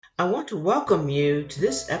I want to welcome you to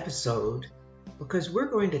this episode because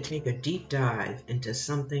we're going to take a deep dive into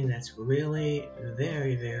something that's really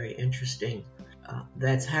very, very interesting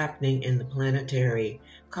that's happening in the planetary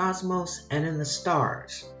cosmos and in the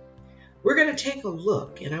stars. We're going to take a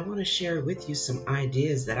look, and I want to share with you some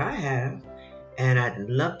ideas that I have, and I'd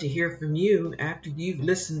love to hear from you after you've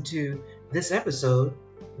listened to this episode,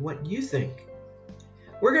 what you think.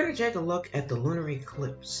 We're going to take a look at the lunar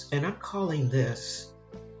eclipse, and I'm calling this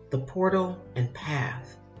the portal and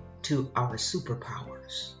path to our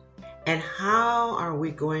superpowers. And how are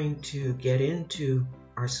we going to get into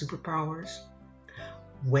our superpowers?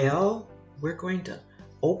 Well, we're going to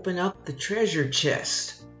open up the treasure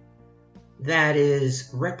chest that is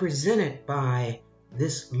represented by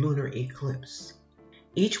this lunar eclipse.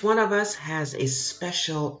 Each one of us has a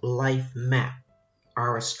special life map.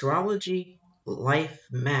 Our astrology life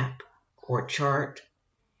map or chart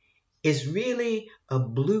is really a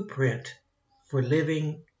blueprint for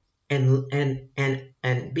living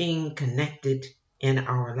and being connected in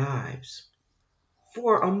our lives.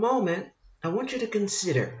 For a moment, I want you to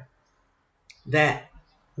consider that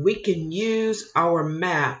we can use our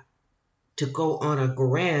map to go on a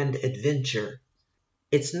grand adventure.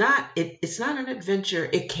 It's not an adventure.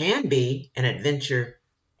 It can be an adventure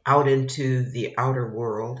out into the outer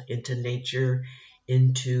world, into nature,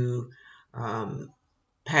 into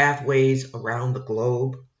pathways around the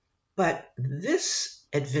globe. But this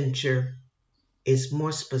adventure is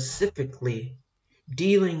more specifically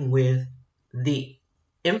dealing with the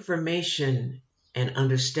information and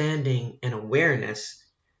understanding and awareness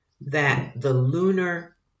that the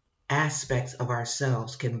lunar aspects of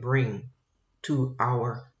ourselves can bring to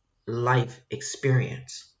our life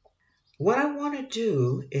experience. What I want to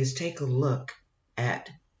do is take a look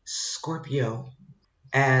at Scorpio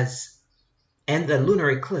and the lunar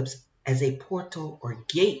eclipse as a portal or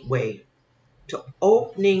gateway to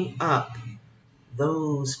opening up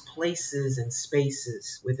those places and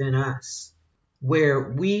spaces within us where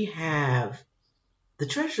we have the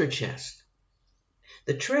treasure chest.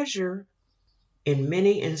 The treasure, in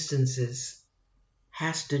many instances,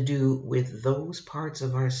 has to do with those parts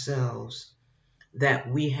of ourselves that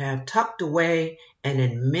we have tucked away and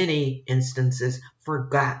in many instances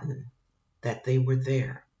forgotten that they were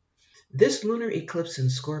there. This lunar eclipse in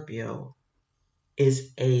Scorpio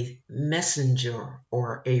is a messenger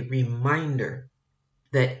or a reminder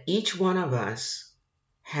that each one of us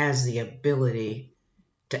has the ability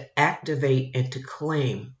to activate and to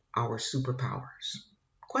claim our superpowers.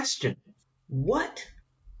 Question: what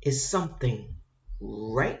is something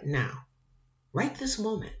right now, right this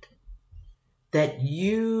moment, that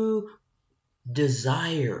you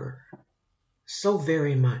desire so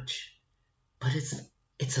very much, but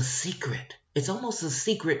it's a secret. It's almost a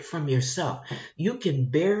secret from yourself. You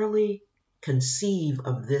can barely conceive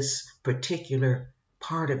of this particular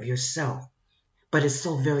part of yourself, but it's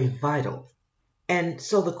so very vital. And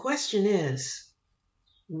so the question is,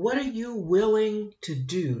 what are you willing to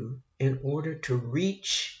do in order to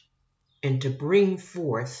reach and to bring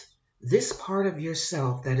forth this part of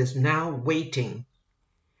yourself that is now waiting?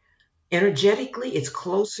 Energetically, it's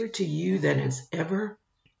closer to you than it's ever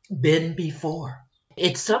been before.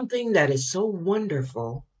 It's something that is so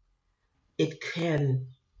wonderful, it can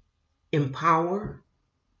empower.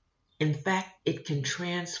 In fact, it can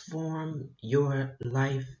transform your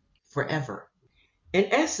life forever. In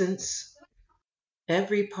essence,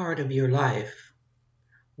 every part of your life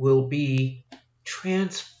will be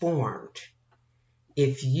transformed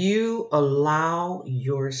if you allow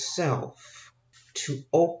yourself to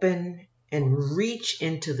open and reach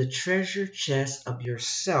into the treasure chest of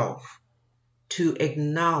yourself to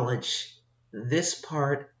acknowledge this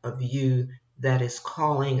part of you that is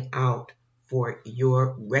calling out for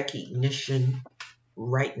your recognition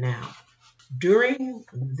right now. During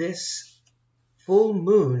this full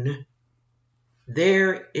moon,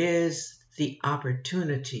 there is the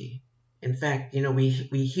opportunity. In fact, we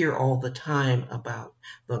hear all the time about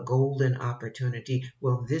the golden opportunity.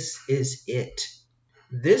 Well, this is it.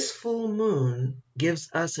 This full moon gives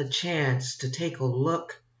us a chance to take a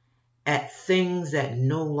look at things that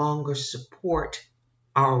no longer support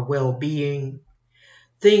our well-being,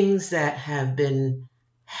 things that have been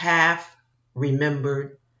half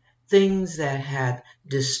remembered, things that have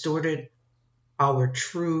distorted our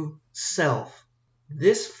true self.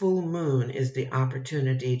 This full moon is the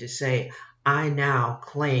opportunity to say, I now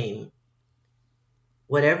claim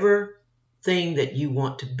whatever thing that you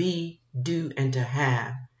want to be, do, and to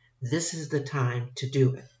have. This is the time to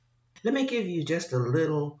do it. Let me give you just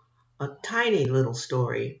a tiny little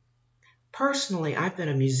story. Personally, I've been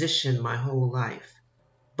a musician my whole life,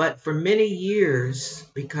 But for many years,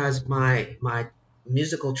 because my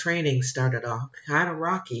musical training started off kind of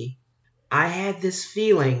rocky, I had this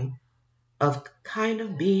feeling of kind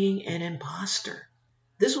of being an imposter.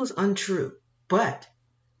 This was untrue, but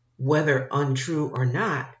whether untrue or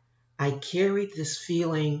not, I carried this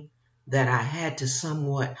feeling that I had to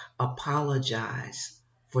somewhat apologize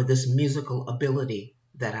for this musical ability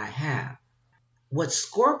that I have. What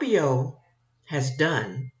Scorpio has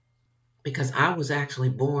done, because I was actually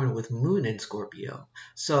born with Moon in Scorpio,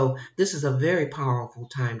 so this is a very powerful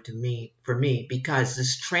time for me, because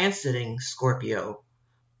this transiting Scorpio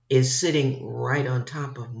is sitting right on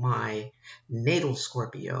top of my natal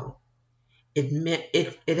Scorpio.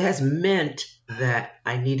 It has meant that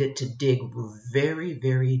I needed to dig very,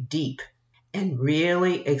 very deep and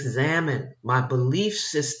really examine my belief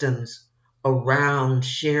systems around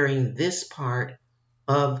sharing this part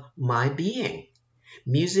of my being.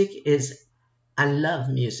 Music is, I love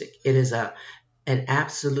music. It is an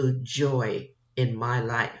absolute joy in my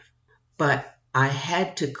life. But I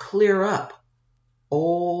had to clear up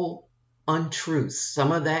all untruths.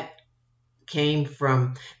 Some of that came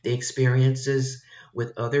from the experiences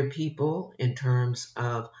with other people in terms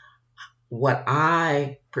of what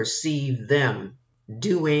I perceived them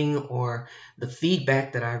doing or the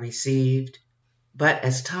feedback that I received. But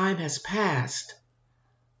as time has passed,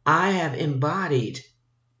 I have embodied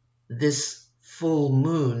this full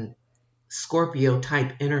moon Scorpio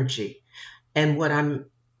type energy. And what I'm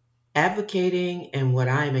advocating and what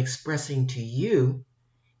I'm expressing to you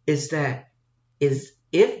is that is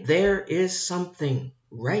if there is something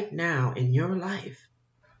right now in your life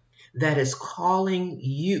that is calling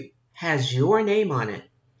you, has your name on it,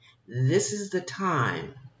 this is the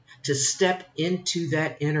time to step into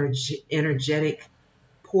that energetic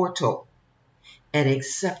portal and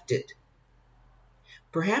accept it.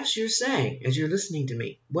 Perhaps you're saying, as you're listening to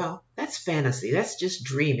me, well, that's fantasy, that's just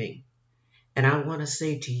dreaming. And I want to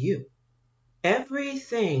say to you,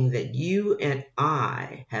 everything that you and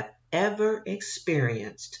I have ever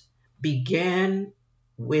experienced began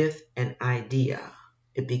with an idea.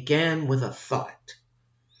 It began with a thought.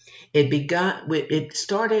 It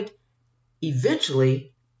started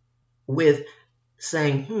eventually with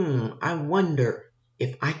saying, I wonder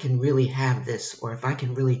if I can really have this or if I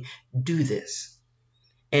can really do this.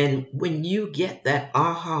 And when you get that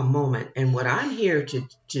aha moment, and what I'm here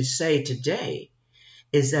to say today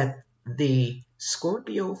is that the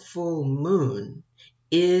Scorpio full moon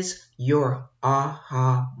is your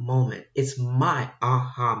aha moment. It's my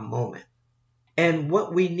aha moment. And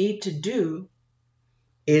what we need to do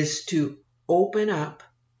is to open up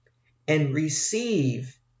and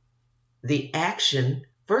receive the action.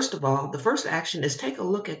 First of all, the first action is take a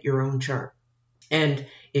look at your own chart. And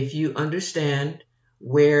if you understand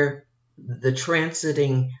where the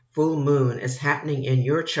transiting full moon is happening in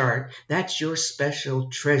your chart, that's your special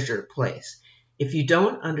treasure place. If you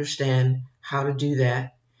don't understand how to do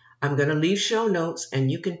that, I'm going to leave show notes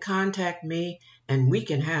and you can contact me and we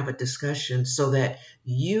can have a discussion so that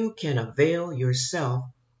you can avail yourself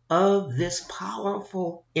of this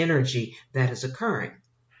powerful energy that is occurring.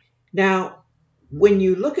 Now, when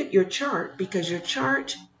you look at your chart, because your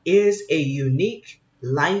chart is a unique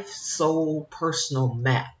life, soul, personal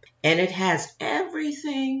map, and it has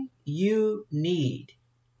everything you need.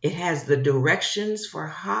 It has the directions for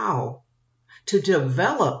how to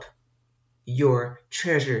develop your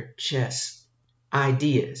treasure chest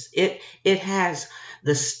ideas. It has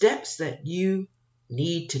the steps that you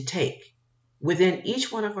need to take. Within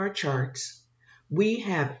each one of our charts, we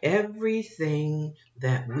have everything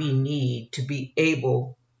that we need to be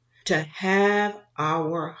able to have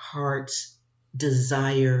our heart's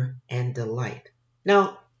desire and delight.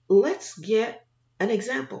 Now, let's get an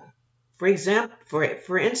example. For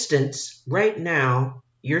instance, right now,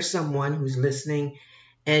 you're someone who's listening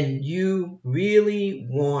and you really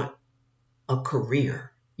want a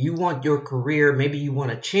career. You want your career, maybe you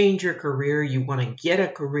want to change your career, you want to get a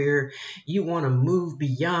career, you want to move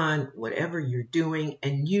beyond whatever you're doing,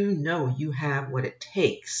 and you know you have what it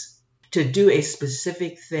takes to do a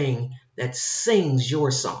specific thing that sings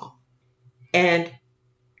your song. And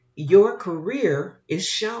your career is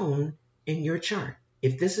shown in your chart.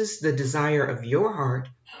 If this is the desire of your heart,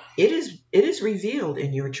 it is revealed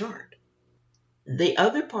in your chart. The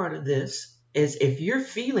other part of this is if you're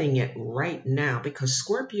feeling it right now, because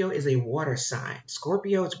Scorpio is a water sign.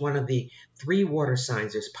 Scorpio is one of the 3 water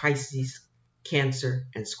signs. There's Pisces, Cancer,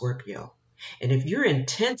 and Scorpio. And if you're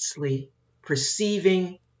intensely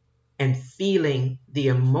perceiving and feeling the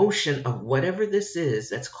emotion of whatever this is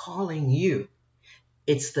that's calling you,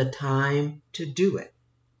 it's the time to do it.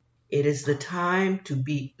 It is the time to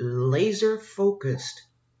be laser focused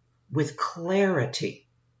with clarity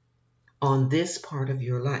on this part of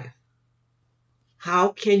your life. How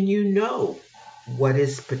can you know what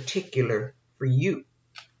is particular for you?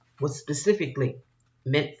 What's specifically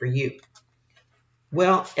meant for you?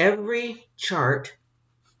 Well, every chart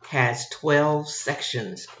has 12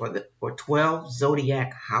 sections or 12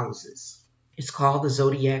 zodiac houses. It's called the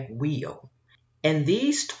zodiac wheel. And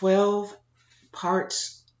these 12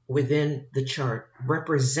 parts within the chart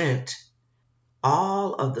represent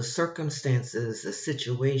all of the circumstances, the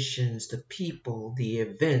situations, the people, the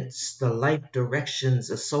events, the life directions,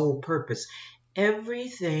 the soul purpose,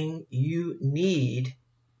 everything you need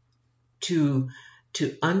to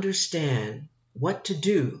understand what to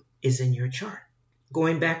do is in your chart.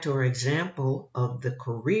 Going back to our example of the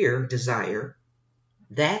career desire,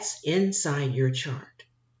 that's inside your chart.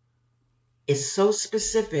 It's so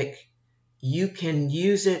specific, you can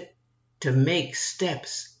use it to make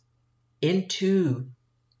steps into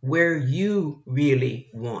where you really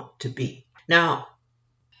want to be. Now,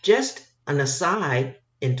 just an aside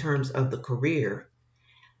in terms of the career,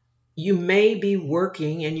 you may be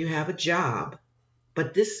working and you have a job,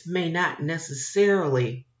 but this may not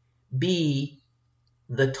necessarily be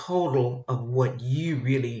the total of what you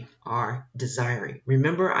really are desiring.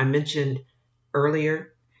 Remember, I mentioned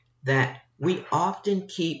earlier that we often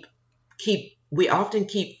keep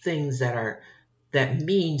things that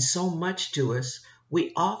mean so much to us.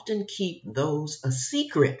 We often keep those a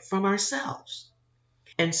secret from ourselves.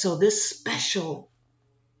 And so this special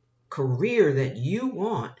career that you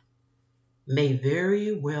want may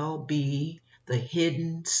very well be the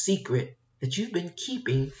hidden secret that you've been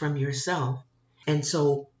keeping from yourself. And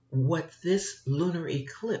so what this lunar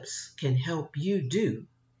eclipse can help you do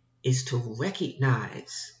is to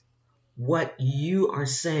recognize what you are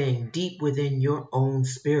saying deep within your own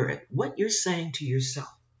spirit, what you're saying to yourself.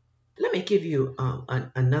 Let me give you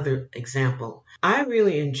another example. I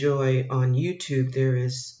really enjoy on YouTube, there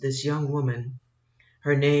is this young woman.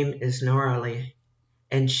 Her name is Nora Lee,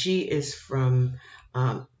 and she is from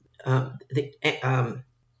Holland.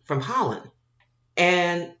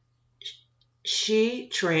 And she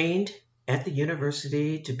trained at the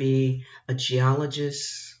university to be a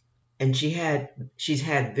geologist, and she's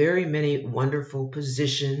had very many wonderful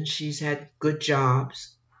positions. She's had good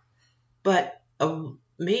jobs, but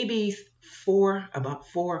maybe about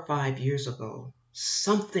 4 or 5 years ago,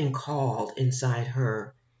 something called inside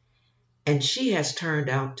her, and she has turned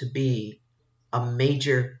out to be a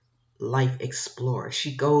major life explorer.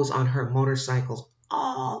 She goes on her motorcycles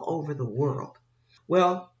all over the world.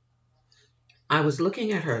 Well, I was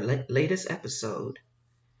looking at her latest episode,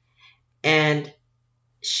 and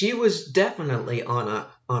she was definitely on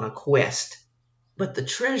a quest. But the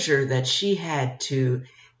treasure that she had to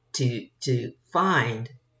find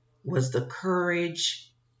was the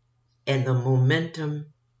courage and the momentum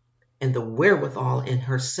and the wherewithal in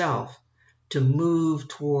herself to move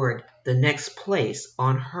toward the next place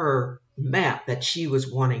on her map that she was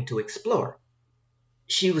wanting to explore.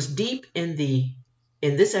 She was deep in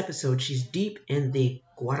this episode, she's deep in the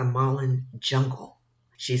Guatemalan jungle.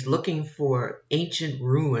 She's looking for ancient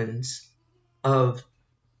ruins of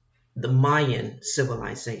the Mayan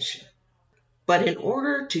civilization. But in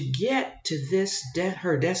order to get to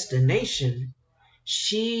her destination,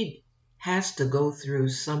 she has to go through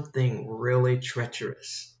something really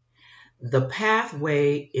treacherous. The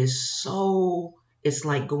pathway is it's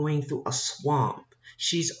like going through a swamp.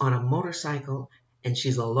 She's on a motorcycle and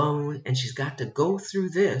she's alone, and she's got to go through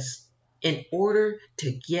this in order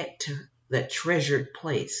to get to that treasured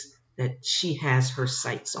place that she has her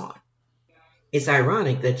sights on. It's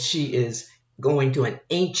ironic that she is going to an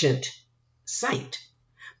ancient site,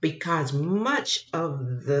 because much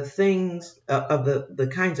of the things, of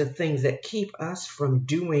the kinds of things that keep us from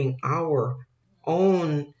doing our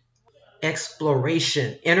own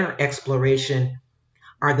exploration, inner exploration,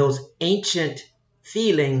 are those ancient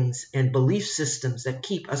feelings and belief systems that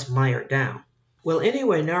keep us mired down. Well,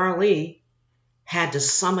 anyway, Nara Lee had to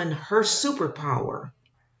summon her superpower,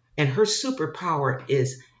 and her superpower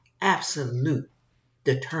is absolute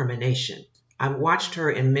determination. I've watched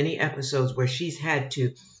her in many episodes where she's had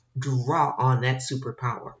to draw on that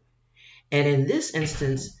superpower. And in this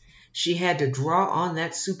instance, she had to draw on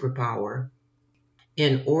that superpower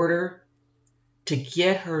in order to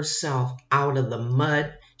get herself out of the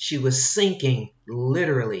mud. She was sinking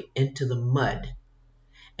literally into the mud.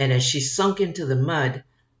 And as she sunk into the mud,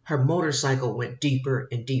 her motorcycle went deeper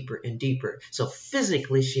and deeper and deeper. So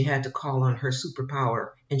physically, she had to call on her superpower.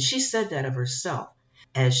 And she said that of herself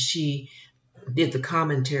as she did the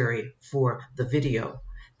commentary for the video,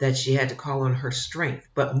 that she had to call on her strength.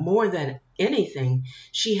 But more than anything,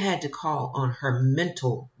 she had to call on her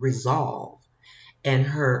mental resolve and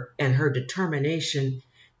her determination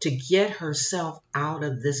to get herself out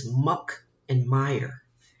of this muck and mire.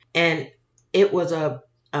 And it was a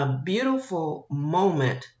beautiful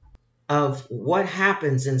moment of what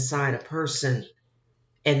happens inside a person.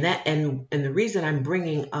 And the reason I'm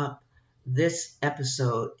bringing up this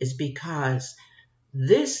episode is because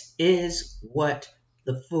this is what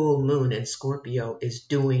the full moon in Scorpio is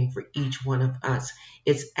doing for each one of us.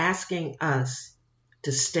 It's asking us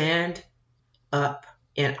to stand up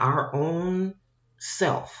in our own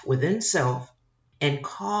self, within self, and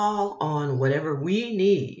call on whatever we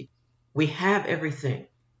need. We have everything,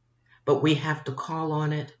 but we have to call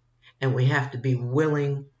on it, and we have to be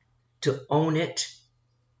willing to own it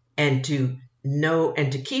and to know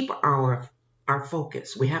and to keep our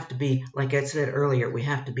focus. We have to be, like I said earlier, we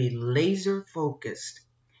have to be laser focused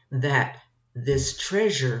that this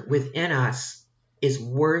treasure within us is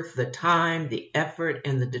worth the time, the effort,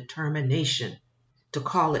 and the determination to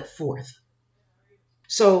call it forth.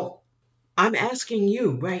 So I'm asking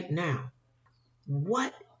you right now,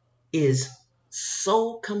 what is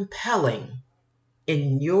so compelling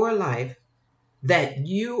in your life that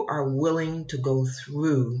you are willing to go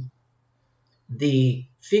through the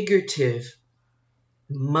figurative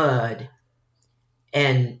mud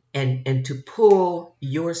and to pull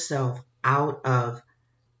yourself out of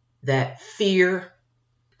that fear,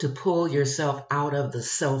 to pull yourself out of the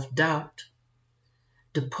self-doubt,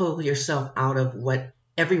 to pull yourself out of what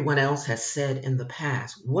everyone else has said in the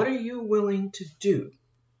past? What are you willing to do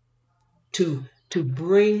to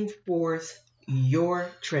bring forth your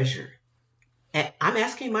treasure? And I'm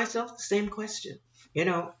asking myself the same question.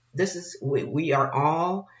 This is we are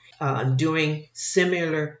all doing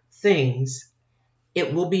similar things.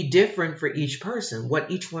 It will be different for each person.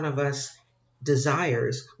 What each one of us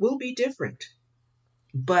desires will be different.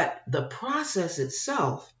 But the process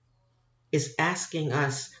itself is asking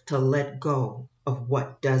us to let go of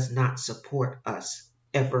what does not support us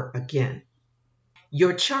ever again.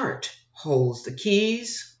 Your chart holds the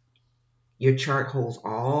keys. Your chart holds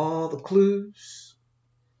all the clues.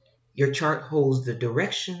 Your chart holds the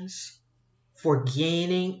directions for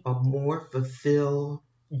gaining a more fulfilled,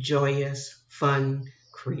 joyous, fun,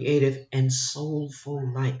 creative, and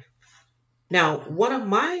soulful life. Now, one of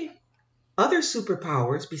my other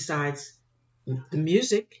superpowers besides the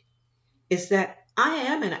music is that I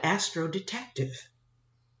am an astro detective.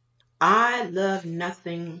 I love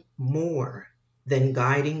nothing more than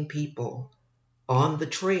guiding people on the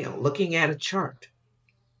trail, looking at a chart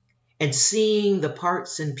and seeing the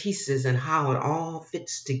parts and pieces and how it all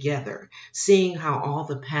fits together, seeing how all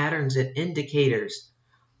the patterns and indicators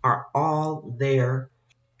are all there,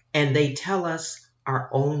 and they tell us our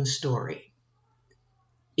own story.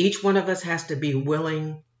 Each one of us has to be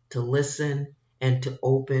willing to listen and to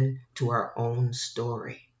open to our own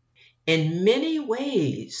story. In many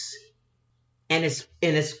ways, and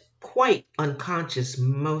it's quite unconscious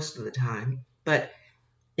most of the time, but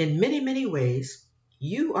in many, many ways,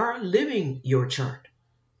 you are living your chart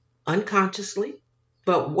unconsciously.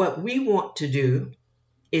 But what we want to do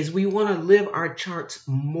is we want to live our charts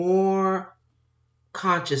more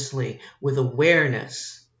consciously, with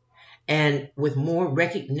awareness and with more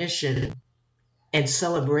recognition and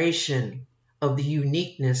celebration of the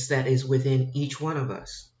uniqueness that is within each one of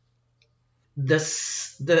us.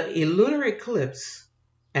 The lunar eclipse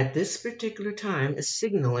at this particular time is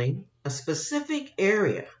signaling a specific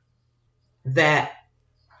area that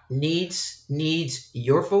needs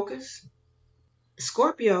your focus.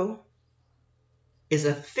 Scorpio is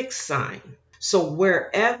a fixed sign. So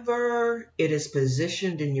wherever it is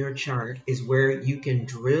positioned in your chart is where you can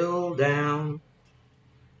drill down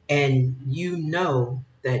and you know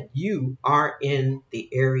that you are in the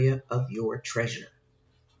area of your treasure.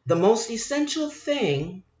 The most essential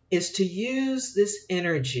thing is to use this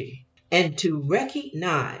energy and to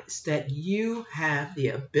recognize that you have the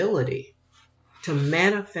ability to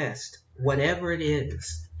manifest whatever it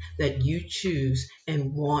is that you choose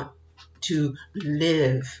and want to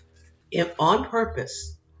live on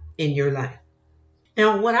purpose in your life.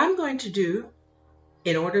 Now, what I'm going to do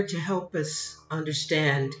in order to help us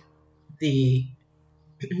understand the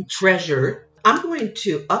treasure, I'm going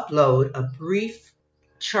to upload a brief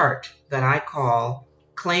chart that I call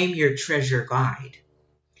Claim Your Treasure Guide.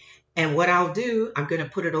 And what I'll do, I'm going to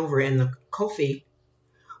put it over in the Ko-fi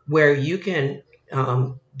where you can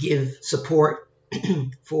give support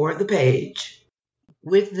for the page.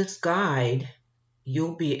 With this guide,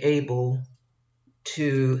 you'll be able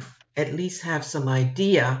to at least have some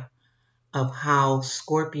idea of how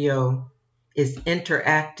Scorpio is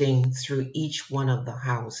interacting through each one of the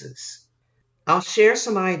houses. I'll share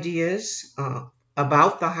some ideas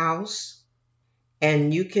about the house,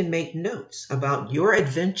 and you can make notes about your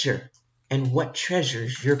adventure and what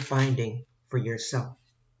treasures you're finding for yourself.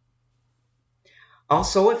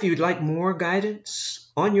 Also, if you'd like more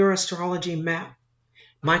guidance on your astrology map,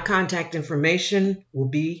 my contact information will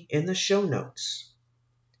be in the show notes.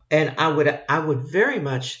 And I would very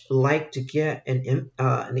much like to get an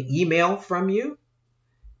email from you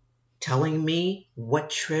telling me what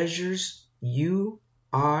treasures you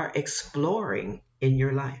are exploring in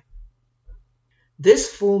your life.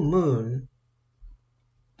 This full moon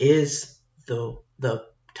is the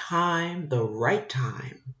time, the right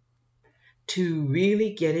time to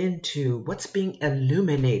really get into what's being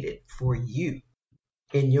illuminated for you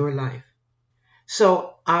in your life.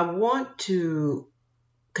 So I want to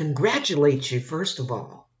congratulate you, first of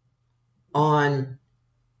all, on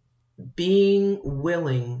being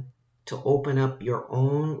willing to open up your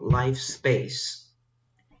own life space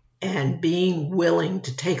and being willing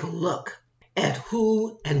to take a look at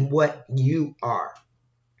who and what you are.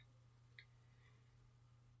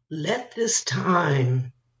 Let this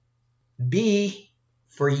time be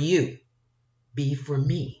for you, be for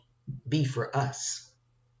me, be for us.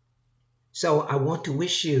 So I want to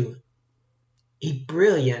wish you a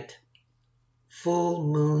brilliant full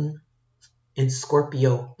moon in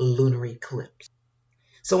Scorpio lunar eclipse.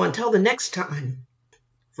 So until the next time,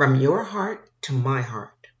 from your heart to my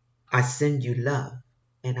heart, I send you love,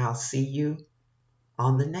 and I'll see you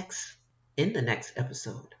in the next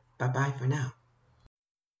episode. Bye-bye for now.